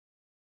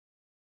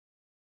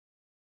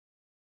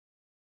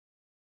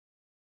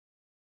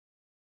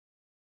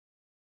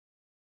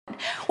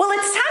Well,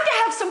 it's time to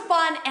have some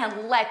fun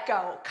and let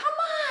go. Come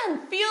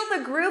on, feel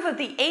the groove of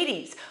the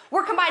 80s.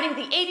 We're combining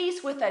the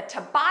 80s with a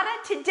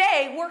Tabata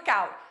Today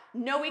workout.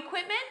 No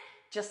equipment,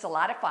 just a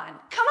lot of fun.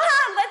 Come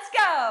on, let's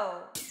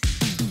go.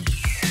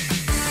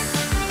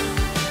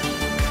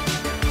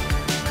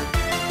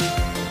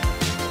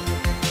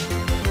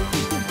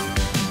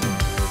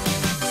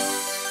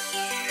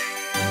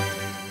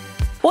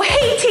 Well,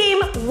 hey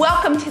team,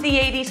 welcome to the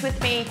 80s with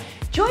me.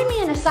 Join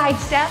me in a side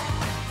step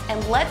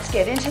and let's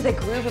get into the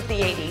groove of the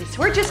 80s.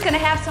 We're just gonna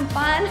have some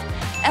fun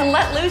and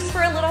let loose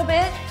for a little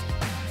bit.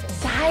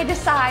 Side to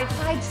side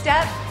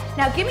step.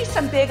 Now give me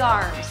some big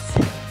arms.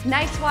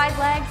 Nice wide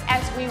legs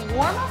as we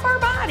warm up our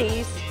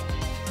bodies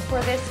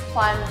for this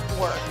fun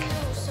work.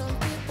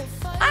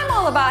 I'm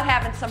all about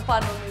having some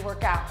fun when we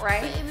work out,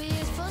 right?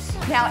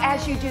 Now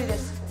as you do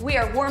this, we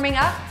are warming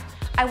up.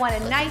 I want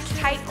a nice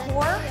tight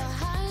core,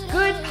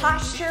 good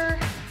posture,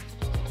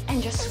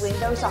 and just swing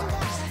those arms.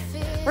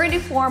 We're gonna do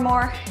 4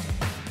 more.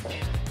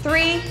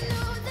 3,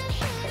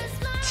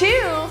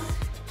 2,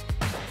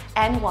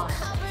 and 1.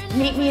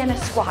 Meet me in a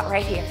squat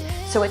right here.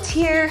 So it's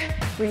here,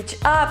 reach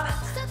up,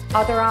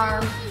 other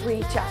arm,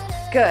 reach up.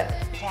 Good,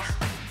 down,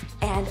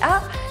 and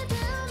up,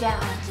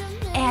 down,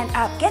 and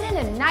up. Get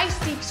in a nice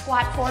deep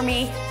squat for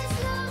me.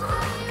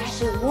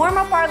 As we warm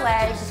up our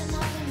legs.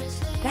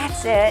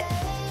 That's it.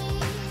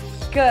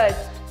 Good,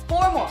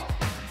 4 more.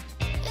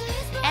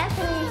 And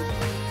 3,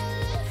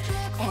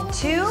 and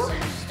 2,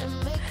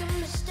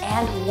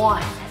 and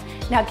 1.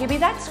 Now give me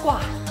that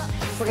squat.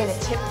 We're gonna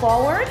tip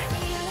forward,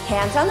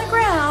 hands on the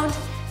ground,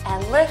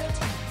 and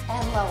lift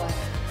and lower.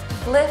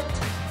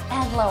 Lift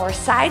and lower,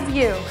 side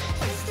view.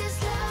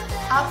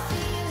 Up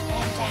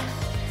and down,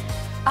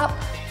 up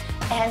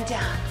and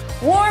down.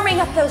 Warming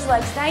up those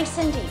legs nice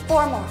and deep.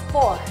 4 more,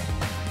 4,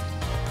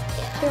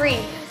 3,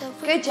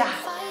 good job.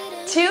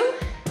 2,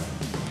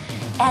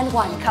 and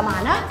 1, come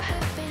on up,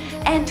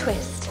 and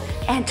twist,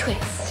 and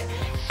twist.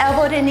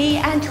 Elbow to knee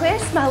and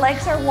twist, my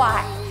legs are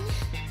wide.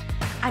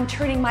 I'm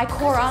turning my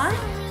core on,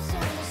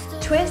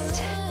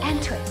 twist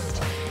and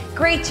twist.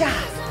 Great job.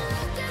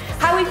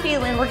 How are we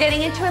feeling? We're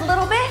getting into it a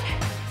little bit?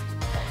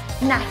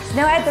 Nice,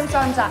 now add those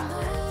arms up.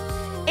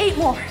 8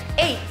 more,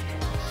 8,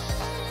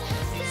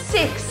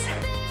 6,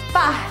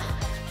 5,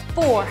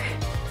 4,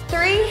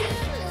 3,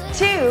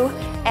 2,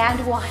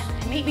 and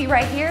 1. Meet me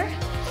right here,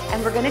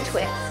 and we're gonna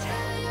twist.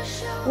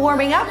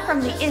 Warming up from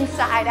the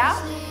inside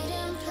out.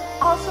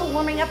 Also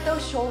warming up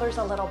those shoulders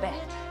a little bit.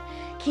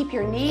 Keep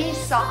your knees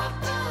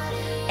soft.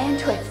 And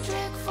twist,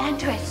 and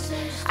twist.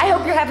 I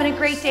hope you're having a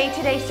great day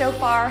today so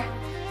far,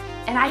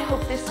 and I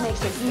hope this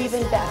makes it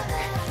even better.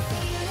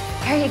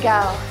 There you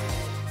go.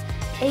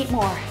 8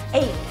 more,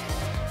 8,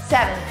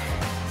 7,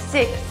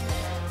 6,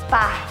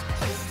 5,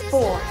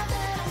 4,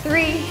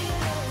 3,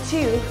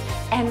 2,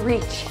 and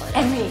reach,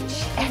 and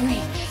reach, and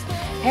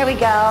reach. There we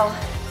go.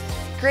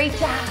 Great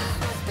job.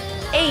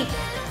 8,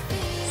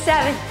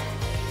 7,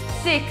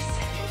 6,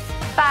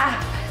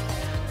 5,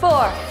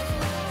 4,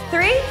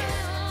 3,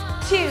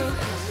 2,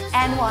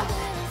 and 1.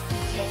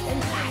 Tip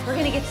inside. We're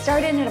gonna get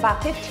started in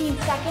about 15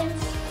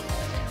 seconds.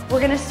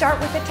 We're gonna start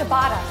with the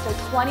Tabata,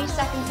 so 20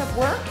 seconds of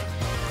work,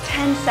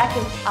 10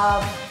 seconds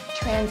of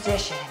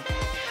transition.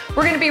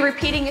 We're gonna be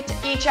repeating it to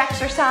each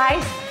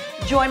exercise.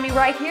 Join me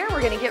right here.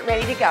 We're gonna get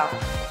ready to go.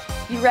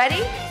 You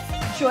ready?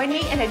 Join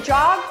me in a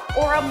jog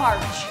or a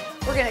march.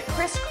 We're gonna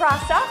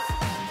crisscross up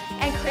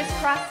and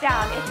crisscross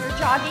down. If you're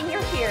jogging,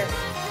 you're here.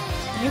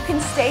 You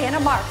can stay in a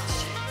march.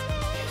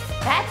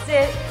 That's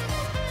it.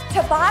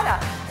 Tabata.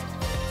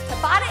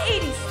 Tabata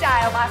 80s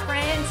style, my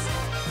friends.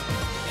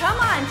 Come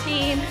on,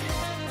 team.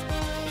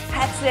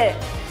 That's it.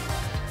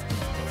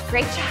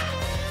 Great job.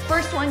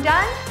 First one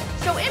done.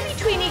 So in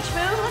between each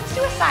move, let's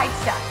do a side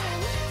step.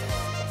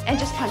 And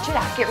just punch it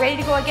out. Get ready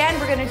to go again.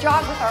 We're gonna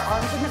jog with our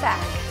arms in the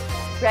back.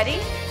 Ready?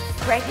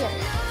 Right here.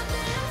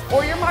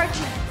 Or you're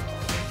marching.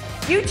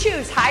 You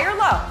choose, high or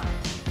low.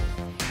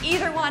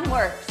 Either one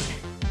works.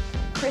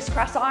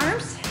 Crisscross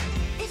arms,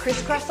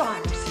 crisscross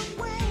arms.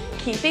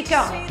 Keep it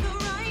going.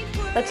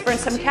 Let's burn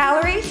some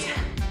calories.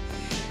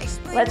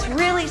 Let's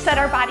really set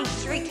our body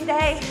straight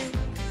today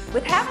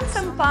with having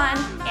some fun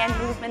and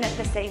movement at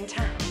the same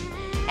time.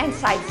 And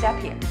side step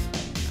here.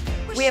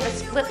 We have a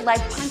split leg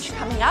punch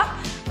coming up.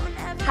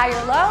 High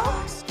or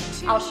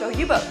low, I'll show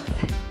you both.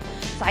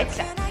 Side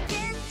step.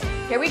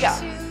 Here we go.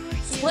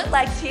 Split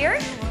legs here.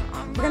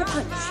 We're gonna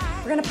punch,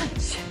 we're gonna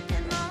punch.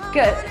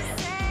 Good.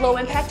 Low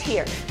impact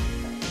here.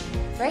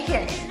 Right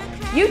here.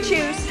 You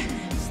choose.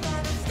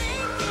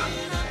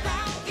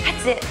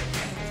 That's it.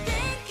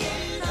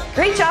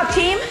 Great job,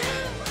 team.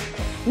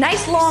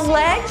 Nice long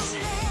legs.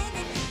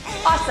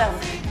 Awesome.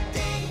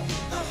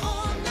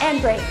 And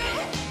break.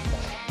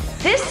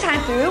 This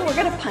time through, we're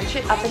gonna punch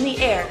it up in the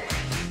air.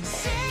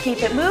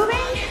 Keep it moving.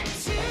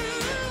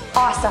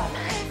 Awesome.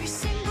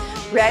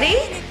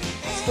 Ready?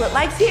 Split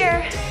legs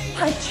here.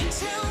 Punch,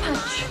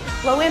 punch.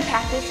 Low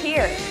impact is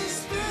here.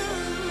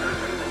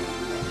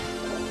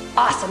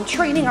 Awesome.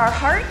 Training our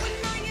heart,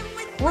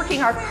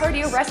 working our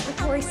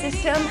cardiorespiratory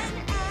system.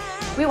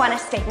 We want to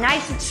stay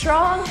nice and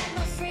strong.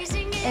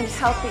 and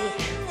healthy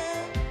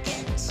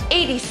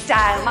 80s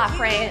style, my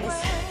friends.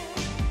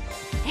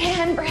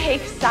 And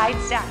break, side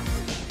step.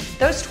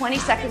 Those 20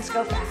 seconds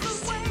go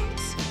fast.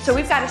 So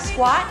we've got a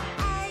squat.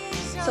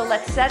 So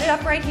let's set it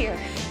up right here.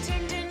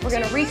 We're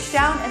gonna reach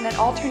down and then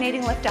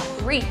alternating lift up.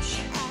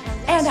 Reach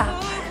and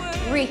up,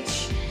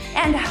 reach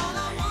and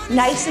up.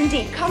 Nice and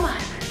deep, come on.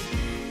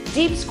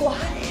 Deep squat,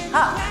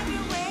 up.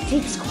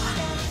 Deep squat,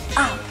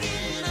 up.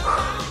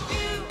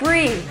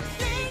 Breathe.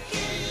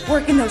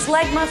 Working those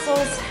leg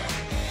muscles.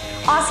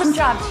 Awesome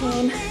job,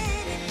 team.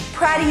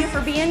 Proud of you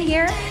for being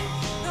here.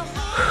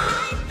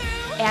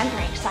 And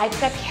break, side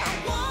step here.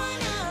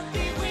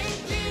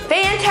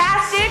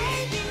 Fantastic.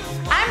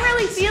 I'm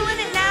really feeling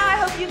it now. I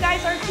hope you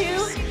guys are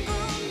too.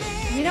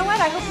 You know what?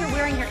 I hope you're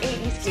wearing your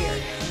 80s gear.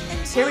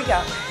 Here we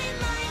go.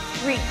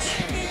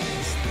 Reach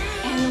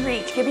and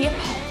reach. Give me a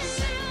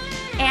pulse.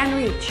 And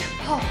reach,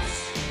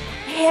 pulse.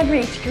 And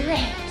reach,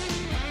 great.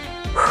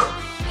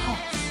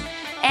 Pulse.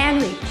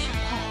 And reach,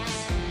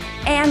 pulse.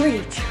 And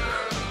reach.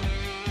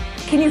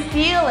 Can you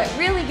feel it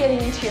really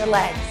getting into your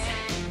legs?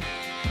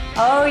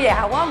 Oh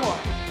yeah, one more.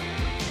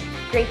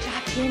 Great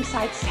job, team,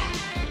 side step.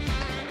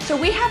 So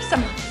we have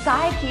some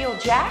side heel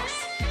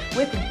jacks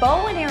with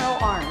bow and arrow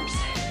arms.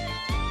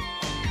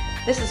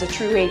 This is a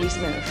true 80s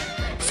move.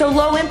 So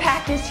low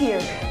impact is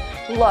here.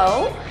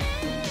 Low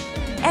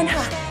and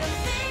high.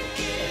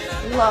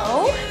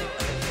 Low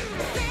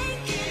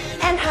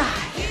and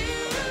high.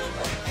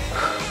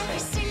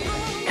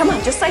 Come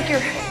on, just like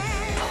you're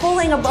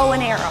pulling a bow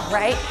and arrow,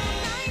 right?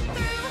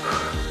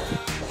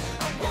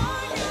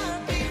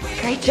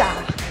 Great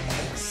job.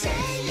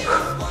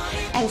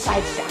 And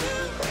side step.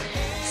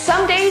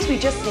 Some days we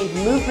just need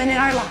movement in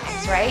our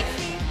lives, right?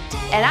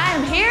 And I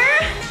am here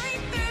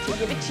to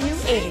give it to you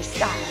 80s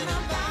style.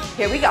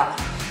 Here we go.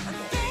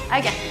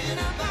 Again,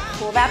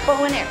 pull that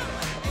bow and arrow.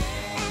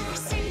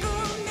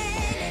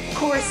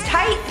 Core is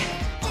tight.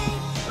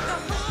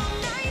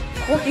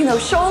 Working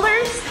those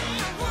shoulders.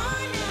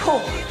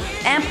 Pull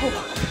and pull,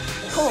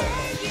 pull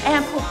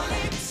and pull.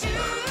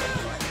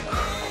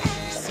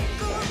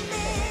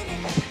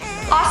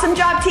 Awesome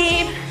job,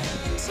 team.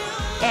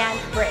 And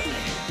break.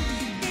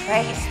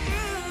 Right?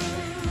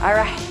 All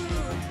right.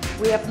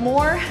 We have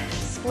more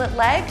split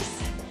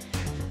legs.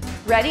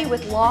 Ready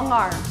with long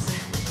arms.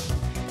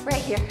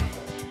 Right here.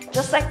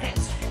 Just like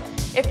this.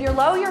 If you're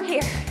low, you're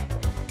here.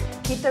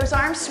 Keep those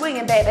arms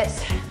swinging,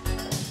 babies.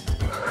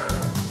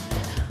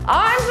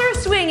 Arms are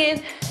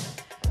swinging.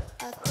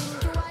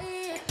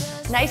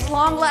 Nice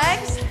long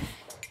legs.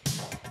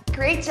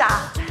 Great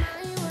job.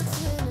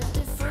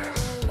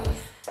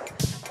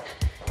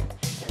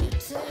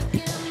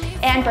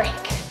 And break.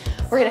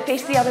 We're gonna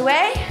face the other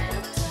way.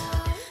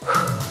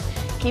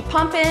 Keep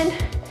pumping.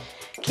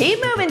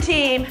 Keep moving,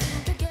 team.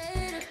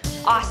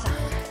 Awesome.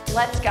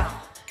 Let's go.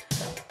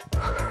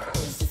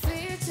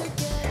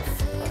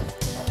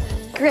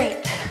 Great.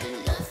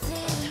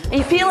 Are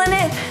you feeling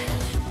it?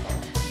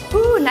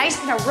 Ooh, nice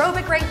and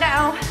aerobic right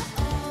now.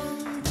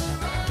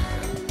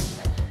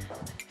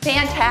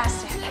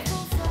 Fantastic.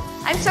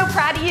 I'm so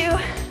proud of you.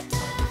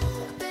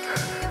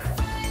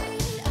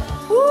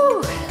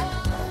 Woo.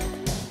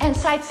 And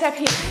side step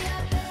here.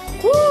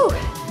 Woo.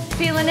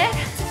 Feeling it?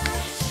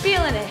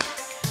 Feeling it.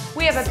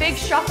 We have a big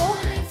shuffle.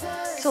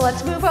 So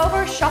let's move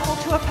over, shuffle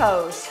to a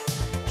pose.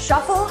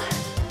 Shuffle,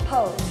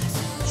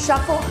 pose.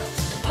 Shuffle,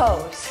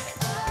 pose.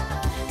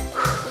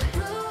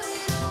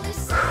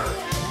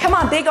 Come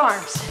on, big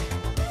arms.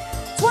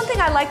 It's one thing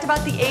I liked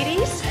about the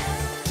 80s.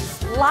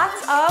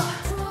 Lots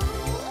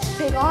of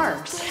big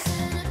arms.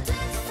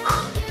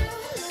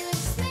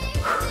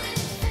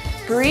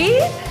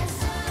 Breathe.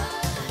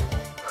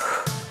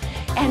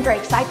 And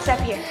break, side step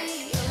here.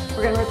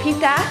 We're gonna repeat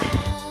that.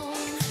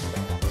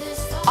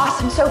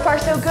 Awesome, so far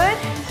so good.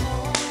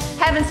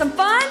 Having some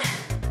fun?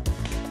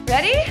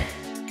 Ready?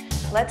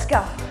 Let's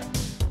go.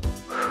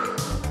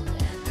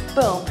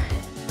 Boom,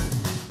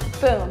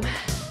 boom.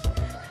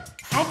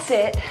 That's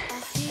it.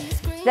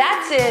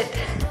 That's it.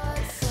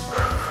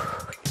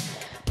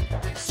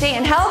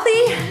 Staying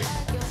healthy,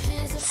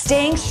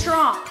 staying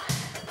strong.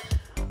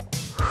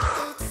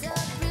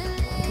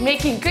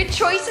 Making good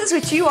choices,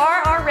 which you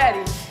are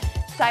already.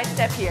 Side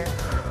step here.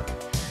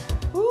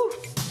 Woo.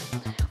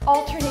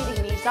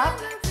 Alternating knees up,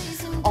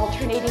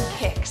 alternating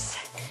kicks.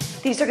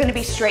 These are gonna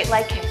be straight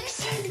leg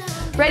kicks.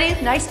 Ready?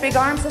 Nice big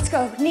arms, let's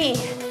go. Knee,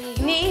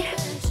 knee,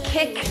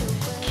 kick,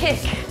 kick.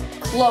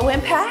 Low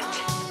impact,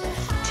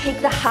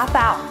 take the hop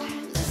out.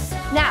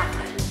 Now,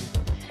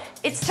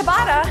 it's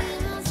Tabata,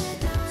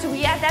 so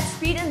we add that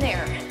speed in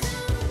there.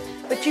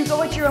 But you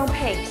go at your own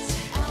pace,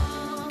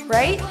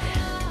 right?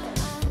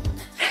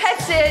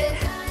 That's it.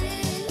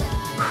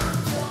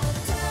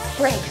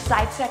 Break,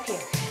 side step here.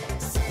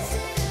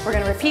 We're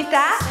gonna repeat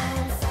that.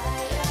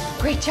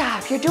 Great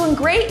job, you're doing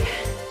great.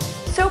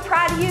 So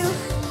proud of you.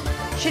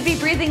 Should be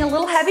breathing a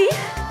little heavy,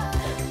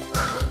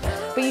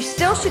 but you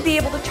still should be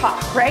able to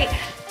talk, right?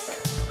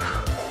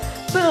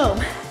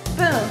 Boom,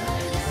 boom,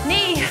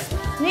 knee,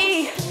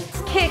 knee,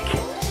 kick,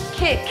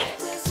 kick.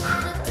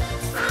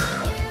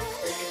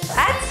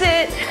 That's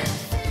it.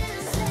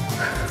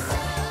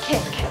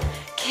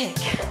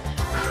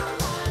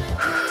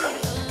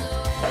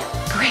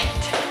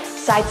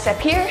 Side step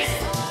here.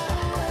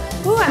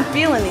 Ooh, I'm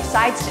feeling these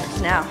side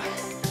steps now.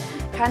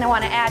 Kind of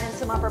want to add in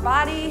some upper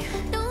body.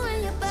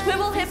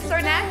 Swivel hips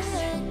are next.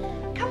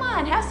 Come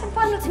on, have some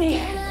fun with me.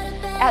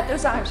 Add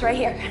those arms right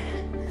here.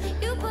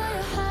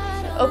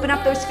 Open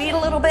up those feet a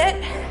little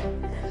bit.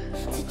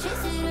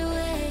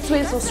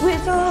 Swizzle,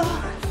 swizzle.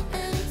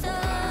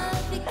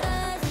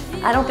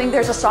 I don't think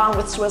there's a song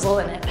with swizzle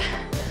in it.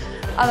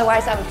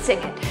 Otherwise, I would sing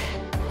it.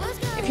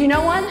 If you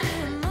know one,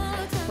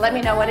 let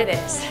me know what it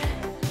is.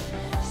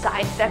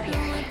 Side step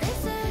here.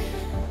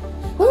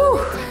 Woo.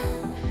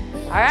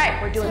 All right,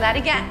 we're doing that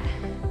again.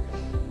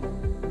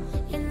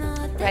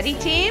 Ready,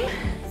 team?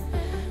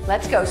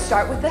 Let's go.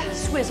 Start with the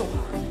swizzle.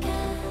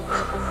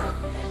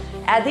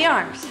 Add the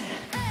arms.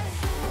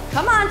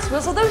 Come on,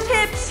 swizzle those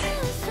hips.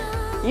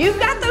 You've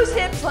got those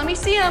hips. Let me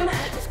see them.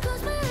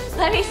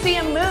 Let me see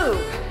them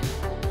move.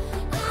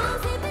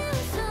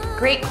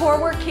 Great core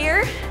work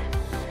here.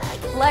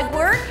 Leg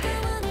work.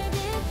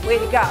 Way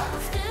to go.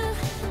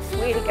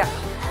 Way to go.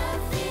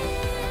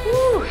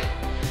 Woo.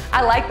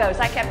 I like those.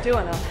 I kept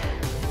doing them.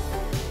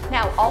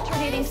 Now,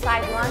 alternating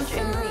side lunge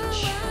and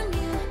reach.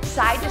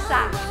 Side to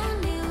side.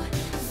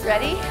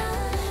 Ready?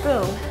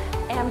 Boom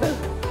and boom.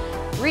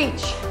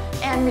 Reach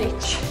and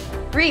reach.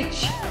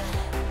 Reach.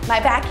 My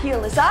back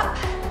heel is up.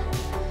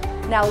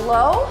 Now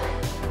low.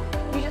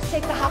 You just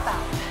take the hop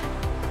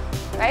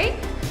out. Right?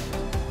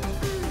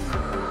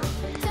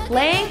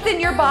 Lengthen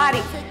your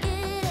body.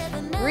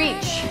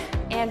 Reach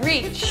and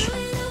reach.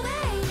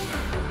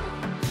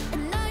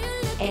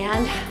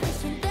 And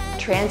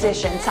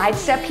transition. Side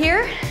step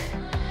here.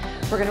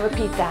 We're gonna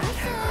repeat that.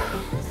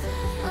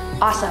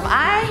 Awesome.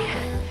 I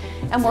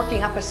am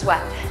working up a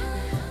sweat.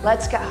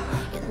 Let's go.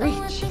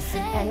 Reach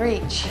and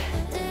reach.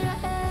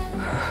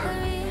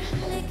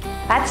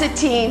 That's it,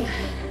 team.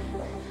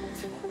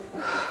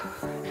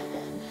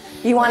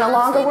 You want a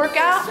longer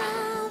workout?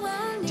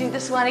 Do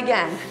this one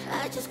again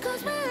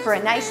for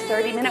a nice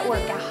 30-minute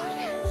workout.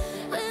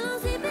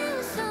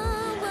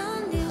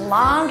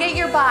 Elongate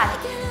your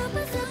body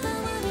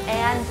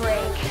and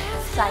break.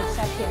 Side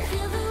step here.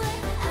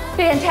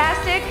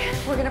 Fantastic.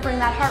 We're gonna bring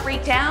that heart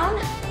rate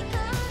down.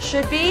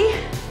 Should be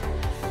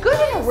good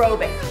in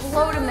aerobic,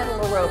 low to middle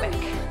aerobic.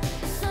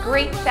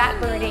 Great fat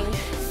burning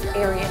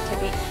area to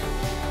be.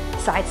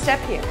 Side step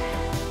here.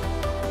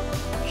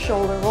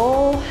 Shoulder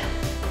roll.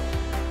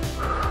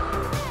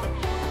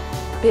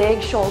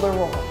 Big shoulder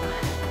roll.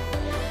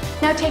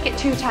 Now take it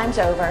 2 times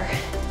over.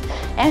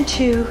 And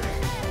 2.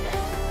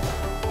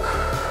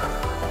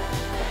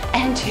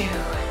 And 2.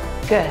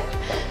 Good.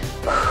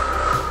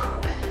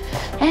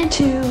 And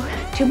 2.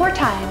 2 more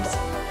times.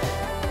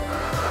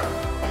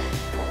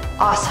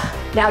 Awesome.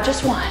 Now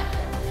just 1.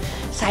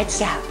 Side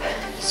step.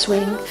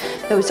 Swing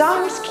those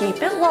arms.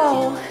 Keep it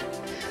low.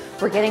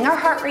 We're getting our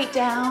heart rate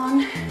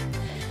down.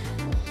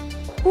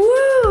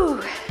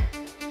 Woo!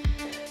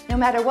 No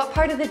matter what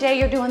part of the day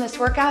you're doing this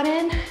workout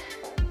in,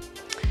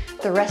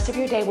 the rest of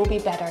your day will be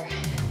better.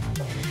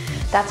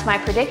 That's my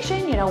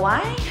prediction. You know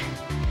why?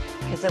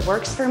 Because it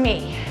works for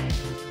me.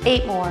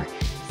 8 more.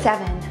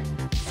 7,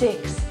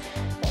 6,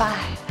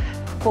 5,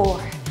 4,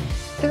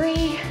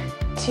 3,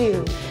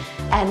 2,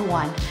 and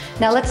 1.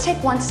 Now let's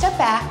take 1 step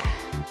back.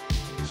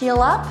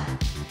 Heel up.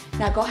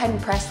 Now go ahead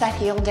and press that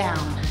heel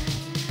down.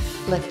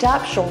 Lift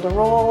up, shoulder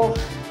roll.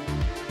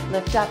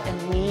 Lift up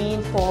and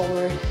lean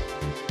forward.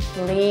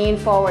 Lean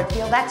forward.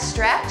 Feel that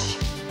stretch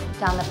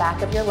down the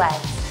back of your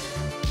legs.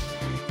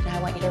 Now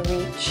I want you to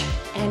reach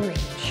and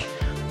reach.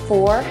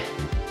 4,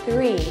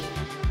 3,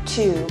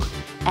 2,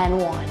 and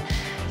 1.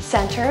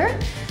 Center,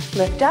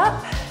 lift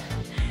up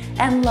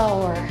and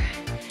lower.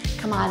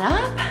 Come on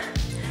up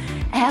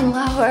and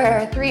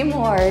lower. 3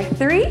 more.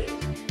 3,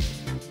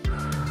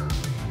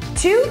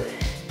 2,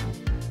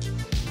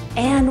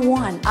 and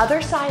 1.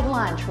 Other side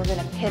lunge. We're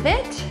gonna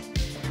pivot.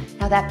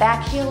 Now that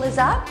back heel is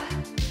up.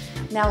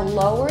 Now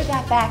lower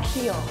that back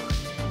heel.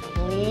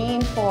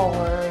 Lean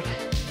forward.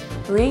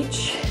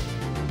 Reach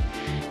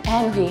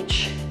and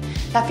reach.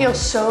 That feels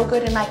so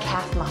good in my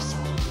calf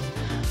muscle.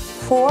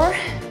 4,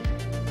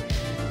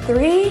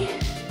 3,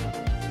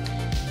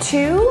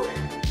 2,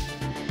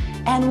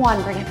 and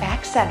 1. Bring it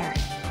back center.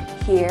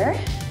 Here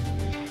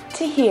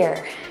to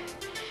here.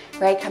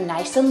 Right, come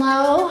nice and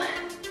low.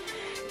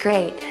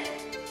 Great.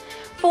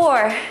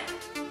 4,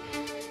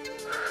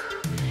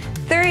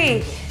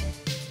 3,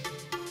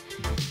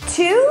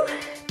 2,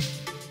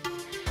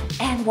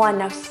 and 1.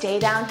 Now stay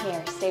down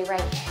here. Stay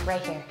right here,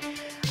 right here.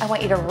 I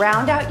want you to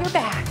round out your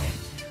back.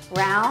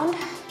 Round,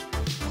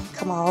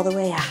 come all the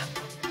way up.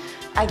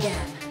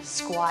 Again,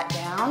 squat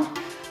down,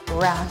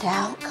 round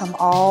out, come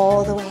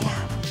all the way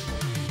up.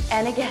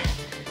 And again.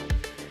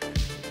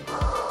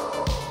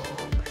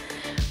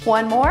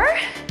 1 more.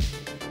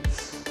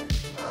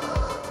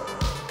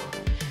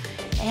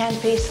 And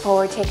face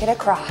forward, take it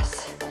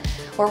across.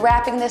 We're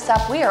wrapping this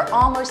up. We are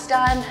almost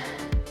done.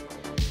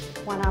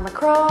 1 arm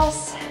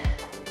across.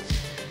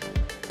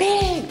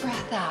 Big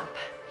breath up.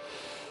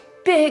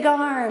 Big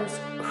arms.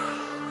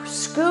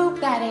 Scoop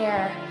that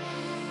air.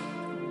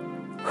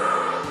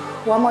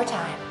 1 more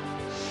time.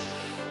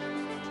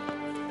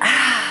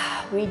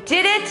 We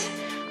did it.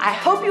 I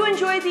hope you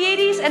enjoyed the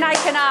 80s, and I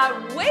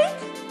cannot wait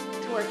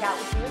to work out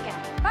with you again.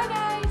 Bye,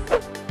 guys.